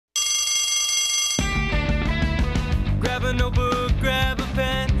Grab a notebook, grab a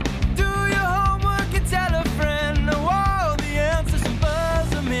pen. Do your homework and tell a friend. Know all the answers and buzz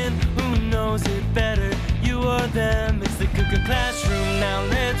them in. Who knows it better, you or them? It's the ClassH-Room, now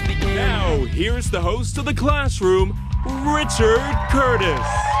let's begin. Now, here's the host of the ClassH-Room, Richard Curtis.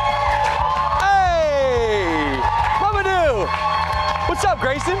 Hey! Mamadou! What's up,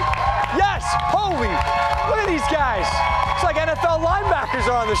 Grayson? Yes! Holy! Look at these guys! It's like NFL linebackers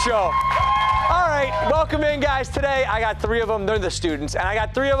are on the show. All right, welcome in, guys. Today, I got 3 of them. They're the students. And I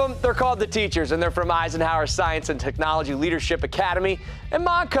got 3 of them. They're called the teachers. And they're from Eisenhower Science and Technology Leadership Academy in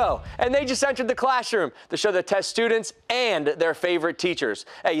Montco. And they just entered the ClassH-Room to show the test students and their favorite teachers.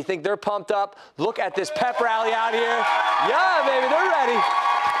 Hey, you think they're pumped up? Look at this pep rally out here. Yeah, baby, they're ready.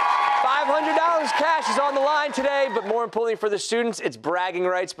 $500 cash is on the line today, but more importantly for the students, it's bragging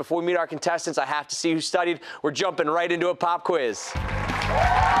rights. Before we meet our contestants, I have to see who studied. We're jumping right into a pop quiz.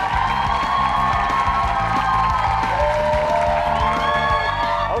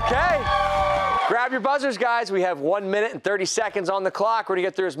 Okay, grab your buzzers, guys. We have 1 minute and 30 seconds on the clock. We're gonna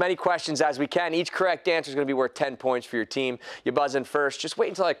get through as many questions as we can. Each correct answer is gonna be worth 10 points for your team. You buzz in first. Just wait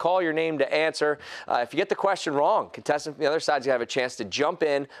until I call your name to answer. If you get the question wrong, contestant from the other side's gonna have a chance to jump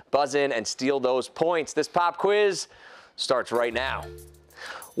in, buzz in, and steal those points. This pop quiz starts right now.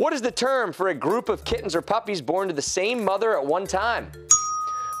 What is the term for a group of kittens or puppies born to the same mother at one time?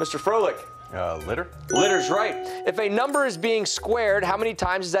 Mr. Froelich. Litter? Litter's right. If a number is being squared, how many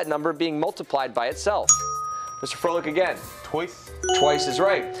times is that number being multiplied by itself? Mr. Froelich again. Twice? Twice is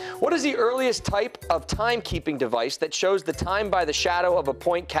right. What is the earliest type of timekeeping device that shows the time by the shadow of a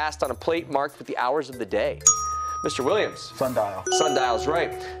point cast on a plate marked with the hours of the day? Mr. Williams. Sundial. Sundial's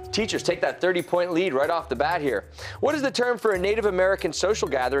right. Teachers, take that 30-point lead right off the bat here. What is the term for a Native American social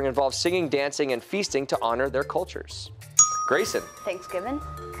gathering involves singing, dancing, and feasting to honor their cultures? Grayson. Thanksgiving.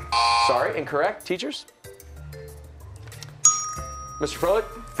 Sorry, incorrect. Teachers? Mr. Froelich?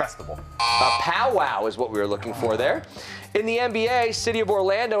 Festival. A powwow is what we were looking for there. In the NBA, City of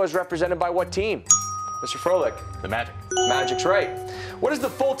Orlando is represented by what team? Mr. Froelich? The Magic. Magic's right. What is the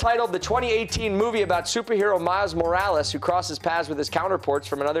full title of the 2018 movie about superhero Miles Morales who crosses paths with his counterparts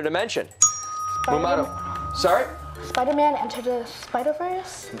from another dimension? Mumato. Sorry? Spider-Man Enter the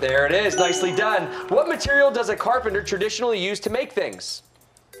Spider-Verse? There it is. Nicely done. What material does a carpenter traditionally use to make things?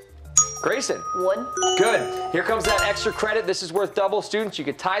 Grayson. Wood. Good. Here comes that extra credit. This is worth double. Students, you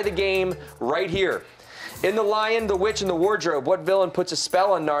could tie the game right here. In The Lion, the Witch, and the Wardrobe, what villain puts a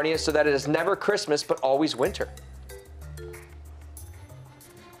spell on Narnia so that it is never Christmas but always winter?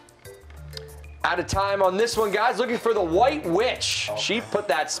 Out of time on this one, guys. Looking for the White Witch. She put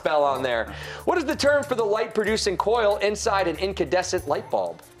that spell on there. What is the term for the light-producing coil inside an incandescent light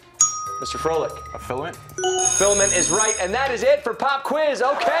bulb? Mr. Froelich. A filament? Filament is right, and that is it for Pop Quiz.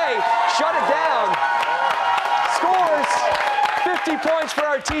 Okay, shut it down. Scores, 50 points for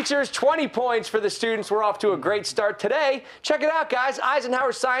our teachers, 20 points for the students. We're off to a great start today. Check it out, guys.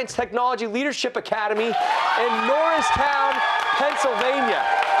 Eisenhower Science Technology Leadership Academy in Norristown, Pennsylvania.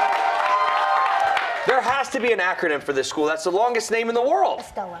 There has to be an acronym for this school. That's the longest name in the world.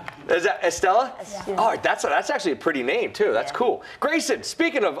 Estella. Is that Estella? Yeah. Oh, that's actually a pretty name, too. That's cool. Grayson,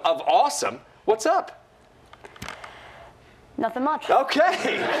 speaking of awesome, what's up? Nothing much.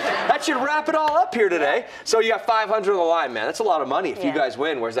 Okay. That should wrap it all up here today. So you got 500 on the line, man. That's a lot of money. If you guys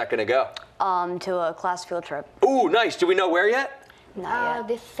win, where's that going to go? To a class field trip. Ooh, nice. Do we know where yet? Not yet.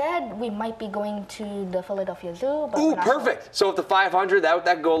 They said we might be going to the Philadelphia Zoo. But Ooh, perfect. So if the 500, that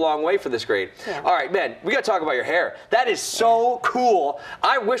could go a long way for this grade. Yeah. All right, man, we got to talk about your hair. That is so cool.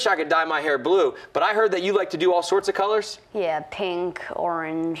 I wish I could dye my hair blue, but I heard that you like to do all sorts of colors. Yeah, pink,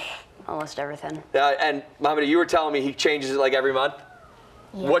 orange, almost everything. And Mohammed, you were telling me he changes it like every month.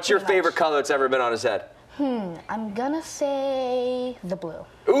 Yeah, What's your pretty favorite much. color that's ever been on his head? I'm gonna say the blue.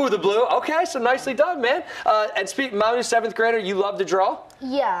 Ooh, the blue. Okay, so nicely done, man. And speaking, Mountain 7th grader, you love to draw?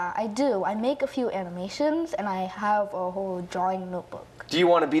 Yeah, I do. I make a few animations and I have a whole drawing notebook. Do you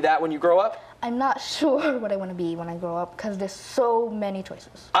want to be that when you grow up? I'm not sure what I want to be when I grow up because there's so many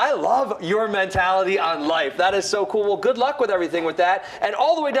choices. I love your mentality on life. That is so cool. Well, good luck with everything with that. And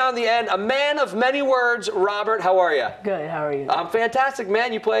all the way down the end, a man of many words, Robert, how are you? Good, how are you? I'm fantastic,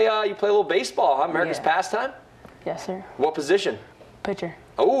 man. You play a little baseball, huh? America's pastime? Yes, sir. What position? Pitcher.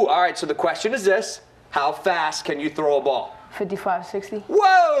 Oh, all right. So the question is this. How fast can you throw a ball? 55, 60.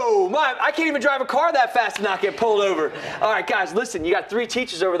 Whoa! I can't even drive a car that fast and not get pulled over. All right, guys, listen. You got 3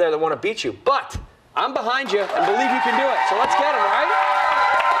 teachers over there that want to beat you. But I'm behind you and believe you can do it. So let's get them, all right?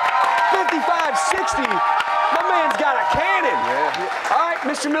 55, 60. My man man's got a cannon. Yeah. All right,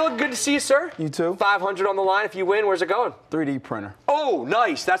 Mr. Miller, good to see you, sir. You too. 500 on the line. If you win, where's it going? 3D printer. Oh,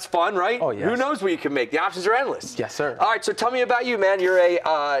 nice. That's fun, right? Oh, yes. Who knows what you can make? The options are endless. Yes, sir. All right, so tell me about you, man. You're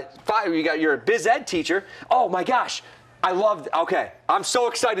you're a biz ed teacher. Oh my gosh. Okay, I'm so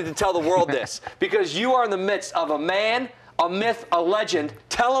excited to tell the world this because you are in the midst of a man, a myth, a legend.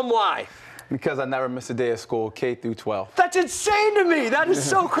 Tell them why. Because I never missed a day of school, K through 12. That's insane to me. That is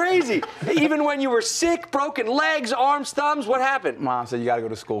so crazy. Even when you were sick, broken legs, arms, thumbs, what happened? Mom said you got to go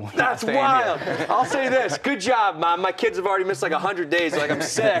to school. That's wild. I'll say this. Good job, Mom. My kids have already missed like 100 days. They're like, I'm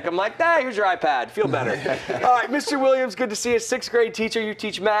sick. I'm like, here's your iPad. Feel better. All right, Mr. Williams, good to see you. 6th grade teacher. You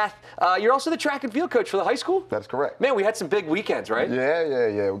teach math. You're also the track and field coach for the high school? That's correct. Man, we had some big weekends, right?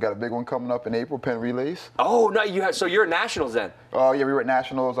 Yeah. We got a big one coming up in April, Penn Relays. Oh, no, so you're at Nationals then? Oh, yeah, we were at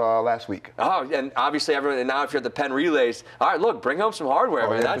Nationals last week. Oh, and obviously everyone, and now if you're at the Penn Relays, all right, look, bring home some hardware,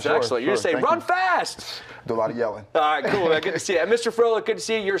 man. That's excellent. You're just saying, run fast. Do a lot of yelling. All right, cool, man. Good to see you. And Mr. Froelich, good to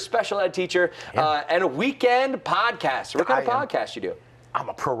see you. You're a special ed teacher and a weekend podcaster. What kind of podcast you do? I'm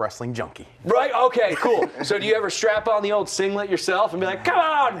a pro wrestling junkie. Right? Okay, cool. So do you ever strap on the old singlet yourself and be like, come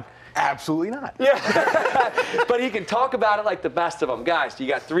on? Absolutely not. Yeah. But he can talk about it like the best of them. Guys, you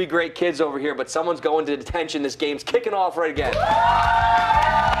got 3 great kids over here, but someone's going to detention. This game's kicking off right again. All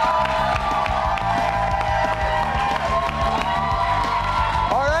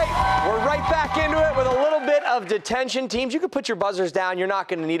right, we're right back into it with a little bit of detention. Teams, you can put your buzzers down. You're not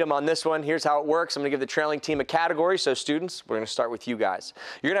going to need them on this one. Here's how it works. I'm going to give the trailing team a category. So students, we're going to start with you guys.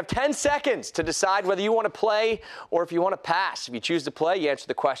 You're going to have 10 seconds to decide whether you want to play or if you want to pass. If you choose to play, you answer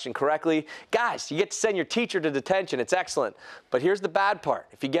the question correctly. Guys, you get to send your teacher to detention. It's excellent. But here's the bad part.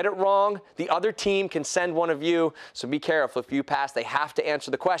 If you get it wrong, the other team can send one of you. So be careful. If you pass, they have to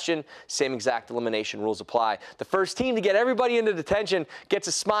answer the question. Same exact elimination rules apply. The first team to get everybody into detention gets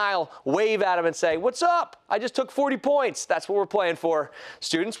a smile, wave at them, and say, what's up? I just took 40 points. That's what we're playing for.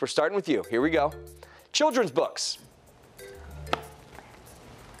 Students, we're starting with you. Here we go. Children's books.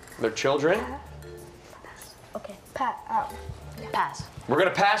 They're children. Okay, Pass. We're going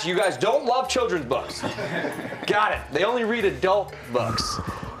to pass. You guys don't love children's books. Got it. They only read adult books.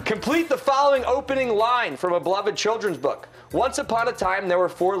 Complete the following opening line from a beloved children's book. Once upon a time, there were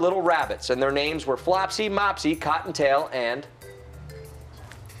 4 little rabbits, and their names were Flopsy, Mopsy, Cottontail, and...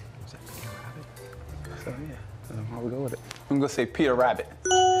 How we go with it? I'm going to say Peter Rabbit.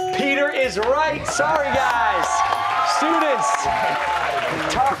 Peter is right. Sorry, guys. Students,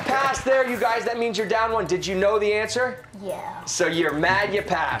 tough pass there, you guys. That means you're down 1. Did you know the answer? Yeah. So you're mad you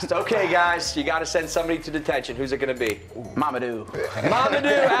passed. Okay, guys, you got to send somebody to detention. Who's it going to be? Mamadou.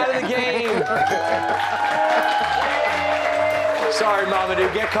 Mamadou out of the game. Sorry,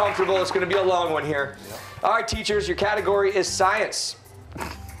 Mamadou. Get comfortable. It's going to be a long one here. All right, teachers, your category is science.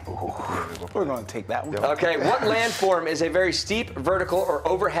 We're going to take that one. Okay, what landform is a very steep, vertical, or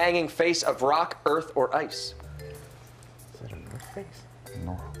overhanging face of rock, earth, or ice? Is that a north face?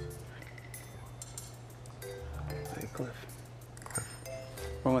 No. Say a cliff.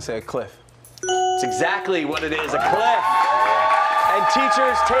 We're going to say a cliff. It's exactly what it is, a cliff. And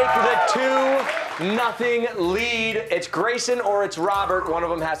teachers take the 2-0 lead. It's Grayson or it's Robert. One of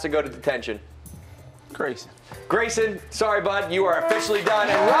them has to go to detention. Grayson. Grayson, sorry, bud, you are officially done.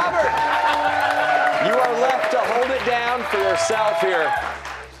 And Robert, you are left to hold it down for yourself here.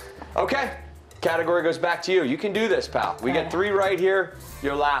 Okay, category goes back to you. You can do this, pal. We get 3 right here.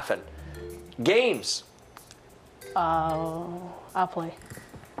 You're laughing. Games. I'll play.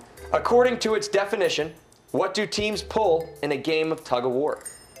 According to its definition, what do teams pull in a game of tug of war?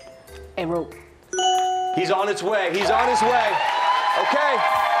 A rope. He's on its way. He's on his way. Okay.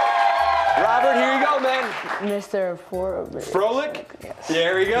 Robert, here you go, man. Mr. Froelich? Yes.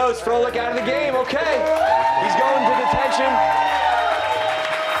 There he goes. Froelich out of the game. Okay. He's going to detention.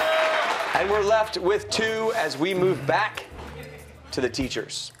 And we're left with 2 as we move back to the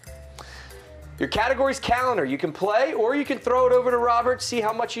teachers. Your category's calendar. You can play or you can throw it over to Robert, see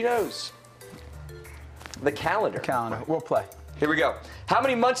how much he knows. The calendar. Calendar. We'll play. Here we go. How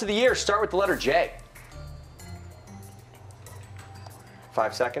many months of the year start with the letter J?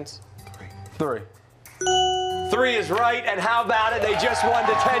 5 seconds. 3. 3 is right, and how about it? They just won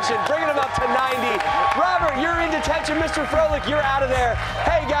detention, bringing them up to 90. Robert, you're in detention. Mr. Froelich, you're out of there.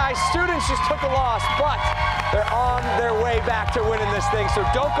 Hey, guys, students just took a loss, but they're on their way back to winning this thing, so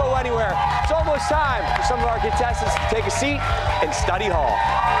don't go anywhere. It's almost time for some of our contestants to take a seat in study hall.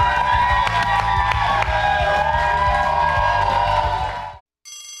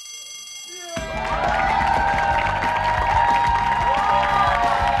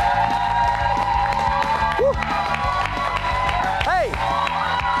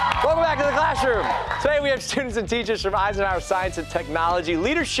 Today we have students and teachers from Eisenhower Science and Technology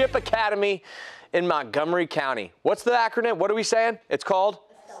Leadership Academy in Montgomery County. What's the acronym? What are we saying? It's called?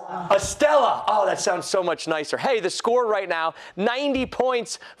 Estella. Oh, that sounds so much nicer. Hey, the score right now, 90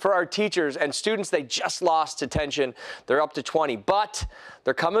 points for our teachers and students. They just lost to tension. They're up to 20, but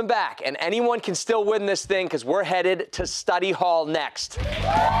they're coming back, and anyone can still win this thing because we're headed to study hall next.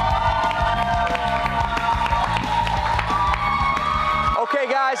 Okay,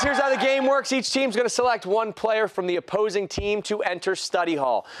 guys, here's how the game works. Each team's going to select one player from the opposing team to enter study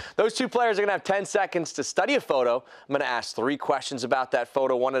hall. Those two players are going to have 10 seconds to study a photo. I'm going to ask 3 questions about that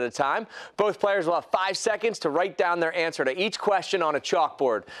photo one at a time. Both players will have 5 seconds to write down their answer to each question on a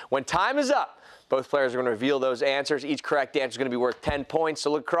chalkboard. When time is up, both players are going to reveal those answers. Each correct answer is going to be worth 10 points.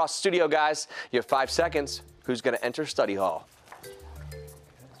 So look across the studio, guys. You have 5 seconds. Who's going to enter study hall?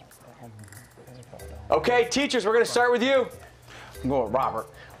 Okay, teachers, we're going to start with you. I'm going with Robert.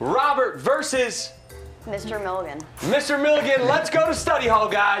 Robert versus Mr. Milligan. Mr. Milligan. Let's go to study hall,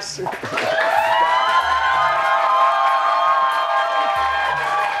 guys. Okay.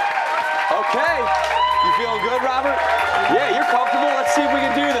 You feeling good, Robert? Yeah, you're comfortable. Let's see if we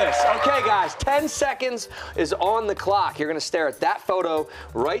can do this. Okay, guys, 10 seconds is on the clock. You're going to stare at that photo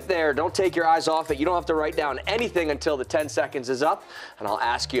right there. Don't take your eyes off it. You don't have to write down anything until the 10 seconds is up, and I'll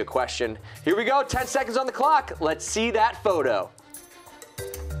ask you a question. Here we go. 10 seconds on the clock. Let's see that photo.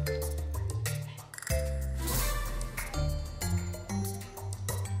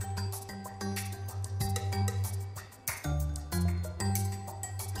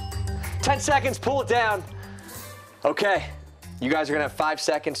 Ten seconds, pull it down. Okay, you guys are gonna have 5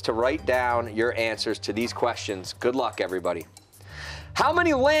 seconds to write down your answers to these questions. Good luck, everybody. How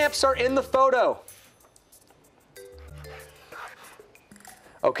many lamps are in the photo?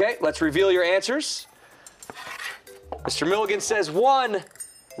 Okay, let's reveal your answers. Mr. Milligan says 1.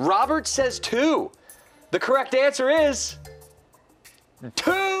 Robert says 2. The correct answer is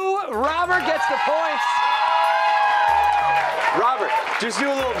 2. Robert gets the points. Robert, just do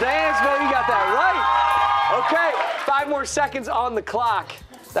a little dance, baby. You got that right. Okay, 5 more seconds on the clock.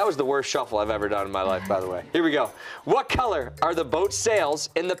 That was the worst shuffle I've ever done in my life, by the way. Here we go. What color are the boat sails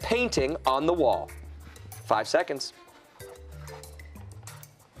in the painting on the wall? 5 seconds.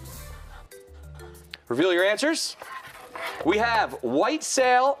 Reveal your answers. We have white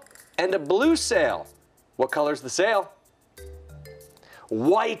sail and a blue sail. What color's the sail?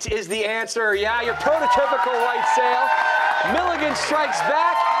 White is the answer. Yeah, your prototypical white sail. Milligan strikes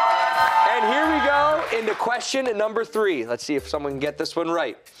back. And here we go into question number 3. Let's see if someone can get this one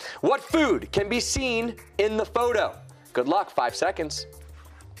right. What food can be seen in the photo? Good luck, 5 seconds.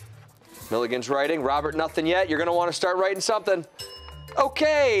 Milligan's writing. Robert, nothing yet. You're going to want to start writing something.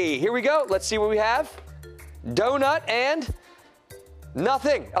 Okay, here we go. Let's see what we have. Donut and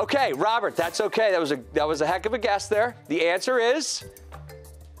nothing. Okay, Robert, that's okay. That was a heck of a guess there. The answer is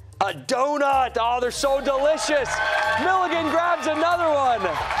a donut. Oh, they're so delicious. Milligan grabs another one.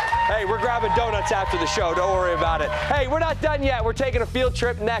 Hey, we're grabbing donuts after the show. Don't worry about it. Hey, we're not done yet. We're taking a field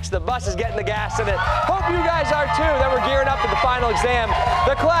trip next. The bus is getting the gas in it. Hope you guys are too. Then we're gearing up for the final exam.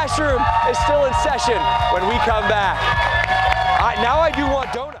 The classroom is still in session when we come back. Now I do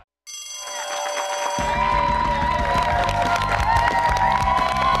want donuts.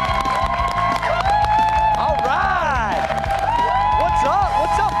 All right. What's up?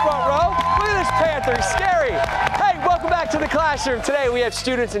 What's up, front row? Look at this Panther. He's scary. Hey, welcome back to the classroom. Today we have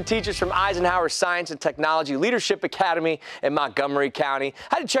students and teachers from Eisenhower Science and Technology Leadership Academy in Montgomery County.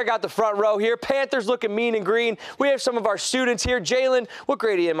 I had to check out the front row here. Panthers looking mean and green. We have some of our students here. Jalen, what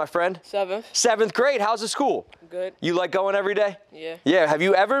grade are you in, my friend? 7th. 7th grade. How's the school? Good. You like going every day? Yeah. Yeah. Have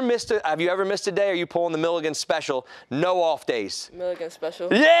you ever missed a day? Or are you pulling the Milligan special? No off days. Milligan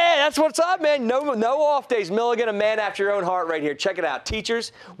special. Yeah, that's what's up, man. No off days. Milligan, a man after your own heart right here. Check it out.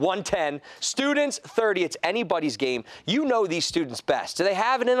 Teachers, 110. Students, 30. It's anybody's game. You know these students best. Do they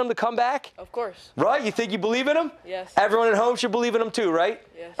have it in them to come back? Of course. Right? You think you believe in them? Yes. Everyone at home should believe in them too, right?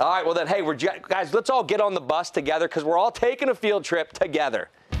 Yes. All right, well then, hey, guys, let's all get on the bus together because we're all taking a field trip together.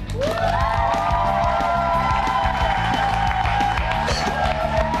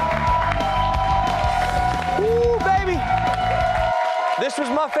 Ooh, baby. This was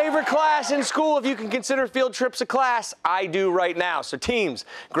my favorite class in school. If you can consider field trips a class, I do right now. So teams,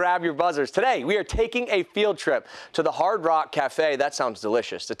 grab your buzzers. Today, we are taking a field trip to the Hard Rock Cafe. That sounds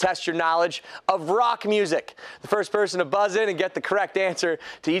delicious. To test your knowledge of rock music. The first person to buzz in and get the correct answer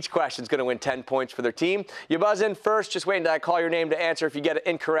to each question is going to win 10 points for their team. You buzz in first. Just wait until I call your name to answer. If you get it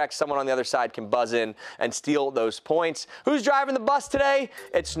incorrect, someone on the other side can buzz in and steal those points. Who's driving the bus today?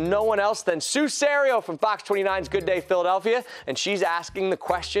 It's no one else than Sue Serio from Fox 29's Good Day Philadelphia, and she's asking asking the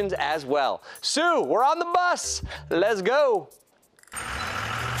questions as well. Sue, we're on the bus. Let's go.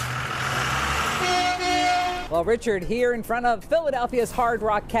 Well, Richard, here in front of Philadelphia's Hard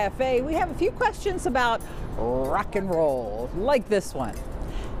Rock Cafe, we have a few questions about rock and roll, like this one.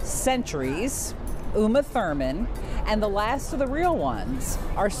 Centuries, Uma Thurman, and The Last of the Real Ones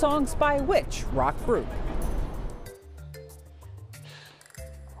are songs by which rock group?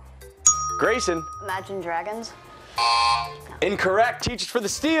 Grayson. Imagine Dragons. Incorrect. Teachers for the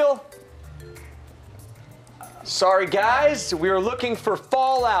steal. Sorry, guys. We were looking for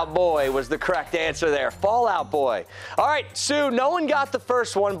Fall Out Boy was the correct answer there. Fall Out Boy. All right, Sue, no one got the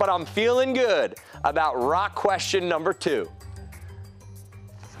first one, but I'm feeling good about rock question number 2.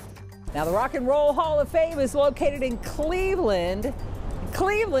 Now, the Rock and Roll Hall of Fame is located in Cleveland.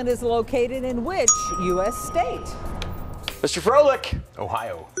 Cleveland is located in which U.S. state? Mr. Froelich.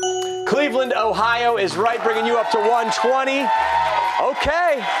 Ohio. Cleveland, Ohio is right, bringing you up to 120.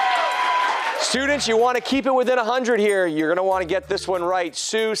 Okay. Students, you want to keep it within 100 here. You're going to want to get this one right.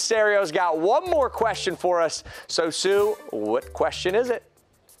 Sue Serio's got one more question for us. So, Sue, what question is it?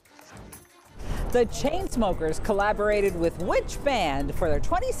 The Chainsmokers collaborated with which band for their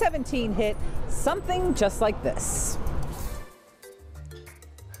 2017 hit, Something Just Like This?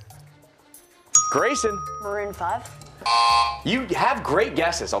 Grayson. Maroon 5. You have great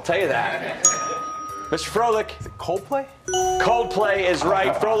guesses, I'll tell you that. Mr. Froelich. Is it Coldplay? Coldplay is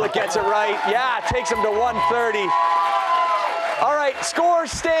right. Froelich gets it right. Yeah, it takes him to 130. All right, score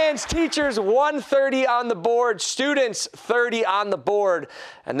stands. Teachers, 130 on the board. Students, 30 on the board.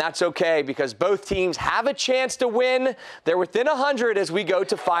 And that's okay because both teams have a chance to win. They're within 100 as we go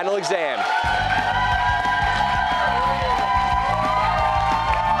to final exam.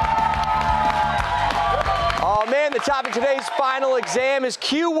 Oh man, the topic of today's final exam is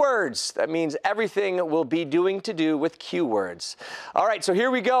Q words. That means everything will be doing to do with Q words. All right, so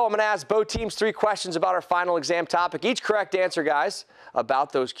here we go. I'm going to ask both teams 3 questions about our final exam topic. Each correct answer, guys,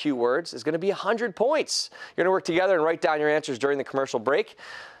 about those Q words is going to be 100 points. You're going to work together and write down your answers during the commercial break.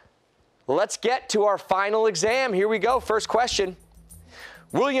 Let's get to our final exam. Here we go. First question.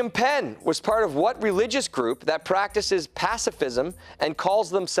 William Penn was part of what religious group that practices pacifism and calls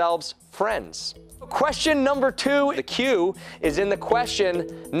themselves Friends? Question number 2, the Q is in the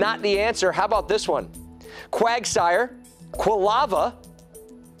question, not the answer. How about this one? Quagsire, Quilava,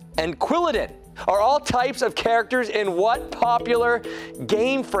 and Quilladin are all types of characters in what popular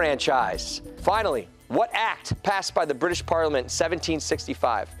game franchise? Finally, what act passed by the British Parliament in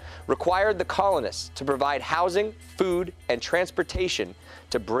 1765 required the colonists to provide housing, food, and transportation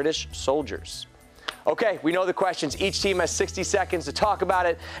to British soldiers? Okay, we know the questions. Each team has 60 seconds to talk about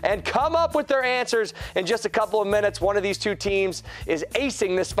it and come up with their answers in just a couple of minutes. One of these 2 teams is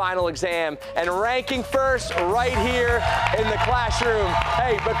acing this final exam and ranking first right here in the classroom.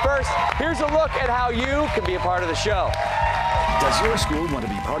 Hey, but first, here's a look at how you can be a part of the show. Does your school want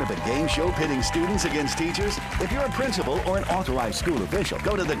to be part of a game show pitting students against teachers? If you're a principal or an authorized school official,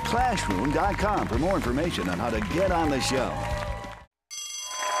 go to theclassroom.com for more information on how to get on the show.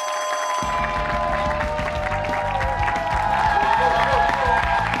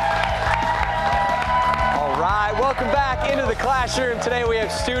 Welcome back into the classroom. Today we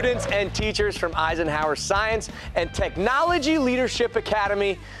have students and teachers from Eisenhower Science and Technology Leadership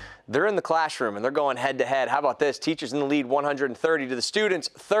Academy. They're in the classroom and they're going head to head. How about this? Teachers in the lead 130 to the students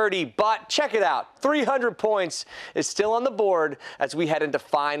 30, but check it out. 300 points is still on the board as we head into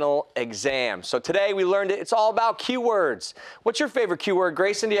final exam. So today we learned it's all about Q words. What's your favorite Q word,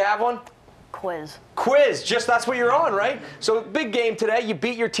 Grayson? Do you have one? Quiz. Quiz, just that's what you're on, right? So big game today. You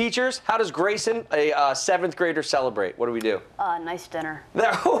beat your teachers. How does Grayson, a 7th grader, celebrate? What do we do? Nice dinner.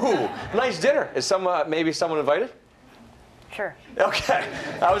 Ooh, nice dinner. Is maybe someone invited? Sure. Okay,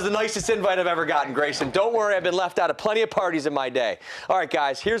 that was the nicest invite I've ever gotten, Grayson. Don't worry, I've been left out of plenty of parties in my day. All right,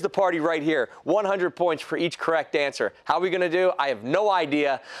 guys, here's the party right here. 100 points for each correct answer. How are we going to do? I have no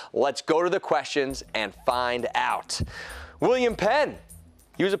idea. Let's go to the questions and find out. William Penn.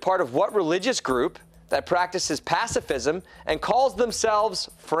 He was a part of what religious group that practices pacifism and calls themselves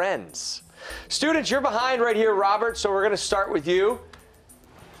Friends? Students, you're behind right here, Robert, so we're going to start with you.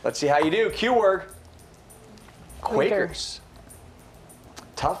 Let's see how you do. Q word. Quakers.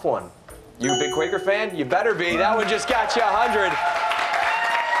 Tough one. You a big Quaker fan? You better be. That one just got you 100.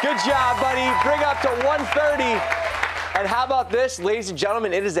 Good job, buddy. Bring up to 130. And how about this, ladies and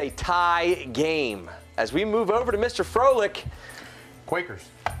gentlemen? It is a tie game. As we move over to Mr. Froelich. Quakers.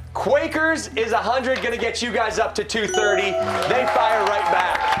 Quakers is 100, going to get you guys up to 230. They fire right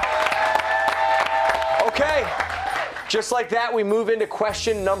back. Okay, just like that, we move into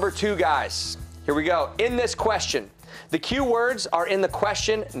question number 2, guys. Here we go. In this question, The cue words are in the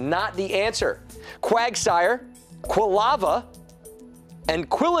question, not the answer. Quagsire, Quilava, and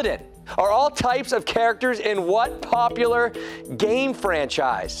Quilladin are all types of characters in what popular game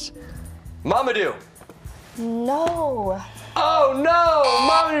franchise? Mamadou. No. Oh no,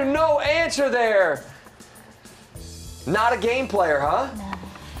 Mamadou, no answer there. Not a game player, huh? No.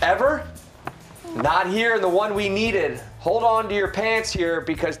 Ever? Not here in the one we needed. Hold on to your pants here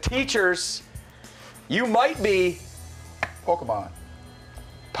because teachers, you might be Pokemon.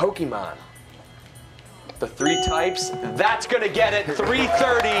 Pokemon. The 3 types, that's gonna get it,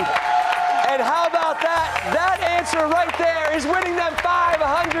 330. And how about that? That answer right there is winning them $500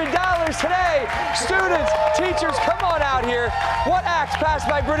 today. Students, teachers, come on out here. What act passed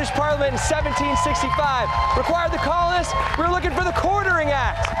by British Parliament in 1765? Required the colonists? We're looking for the quartering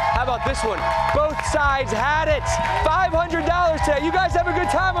act. How about this one? Both sides had it. $500 today. You guys have a good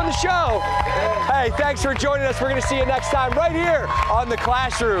time on the show. Hey, thanks for joining us. We're gonna see you next time right here on the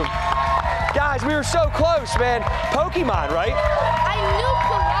Classroom. Guys, we were so close, man. Pokemon, right? I knew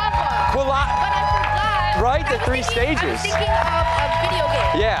Quilava, but I forgot. Right, the 3 stages. I was thinking of a video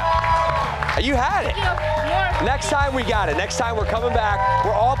game. Yeah. You had it. More. Next time we got it. Next time we're coming back.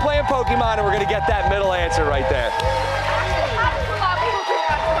 We're all playing Pokemon and we're going to get that middle answer right there.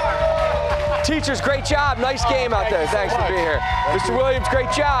 Teachers, great job. Nice game out there. Thanks for being here. Mr. Williams,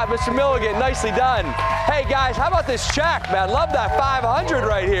 great job. Mr. Milligan, nicely done. Hey, guys, how about this check, man? Love that 500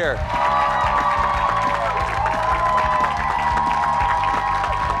 right here.